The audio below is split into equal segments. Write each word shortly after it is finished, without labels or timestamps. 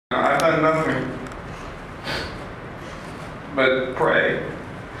But pray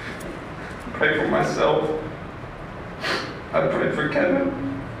for myself. I pray for Kevin,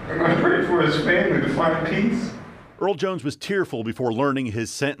 and I pray for his family to find peace. Earl Jones was tearful before learning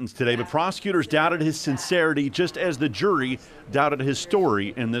his sentence today, but prosecutors doubted his sincerity just as the jury doubted his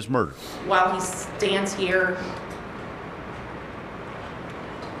story in this murder. While he stands here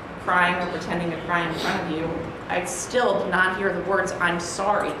crying or pretending to cry in front of you, I still do not hear the words "I'm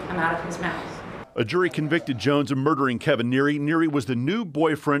sorry" come out of his mouth. A jury convicted Jones of murdering Kevin Neary. Neary was the new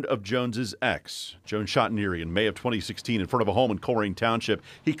boyfriend of Jones's ex. Jones shot Neary in May of 2016 in front of a home in Coleraine Township.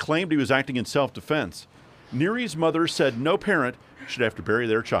 He claimed he was acting in self-defense. Neary's mother said no parent should have to bury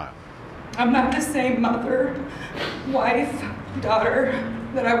their child. I'm not the same mother, wife, daughter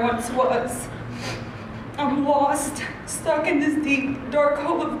that I once was. I'm lost, stuck in this deep, dark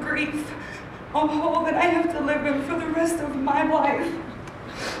hole of grief, a hole that I have to live in for the rest of my life.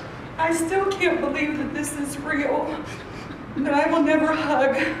 I still can't believe that this is real, that I will never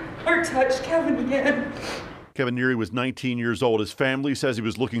hug or touch Kevin again. Kevin Neary was 19 years old. His family says he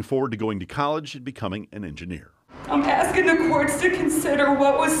was looking forward to going to college and becoming an engineer. I'm asking the courts to consider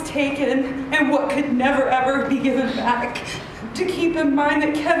what was taken and what could never ever be given back. To keep in mind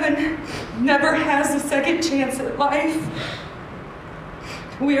that Kevin never has a second chance at life.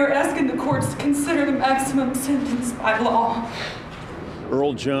 We are asking the courts to consider the maximum sentence by law.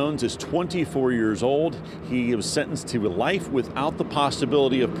 Earl Jones is 24 years old. He was sentenced to life without the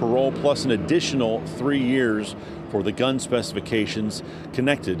possibility of parole, plus an additional 3 years for the gun specifications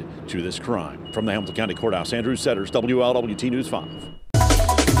connected to this crime. From the Hamilton County Courthouse, Andrew Setters, WLWT News 5.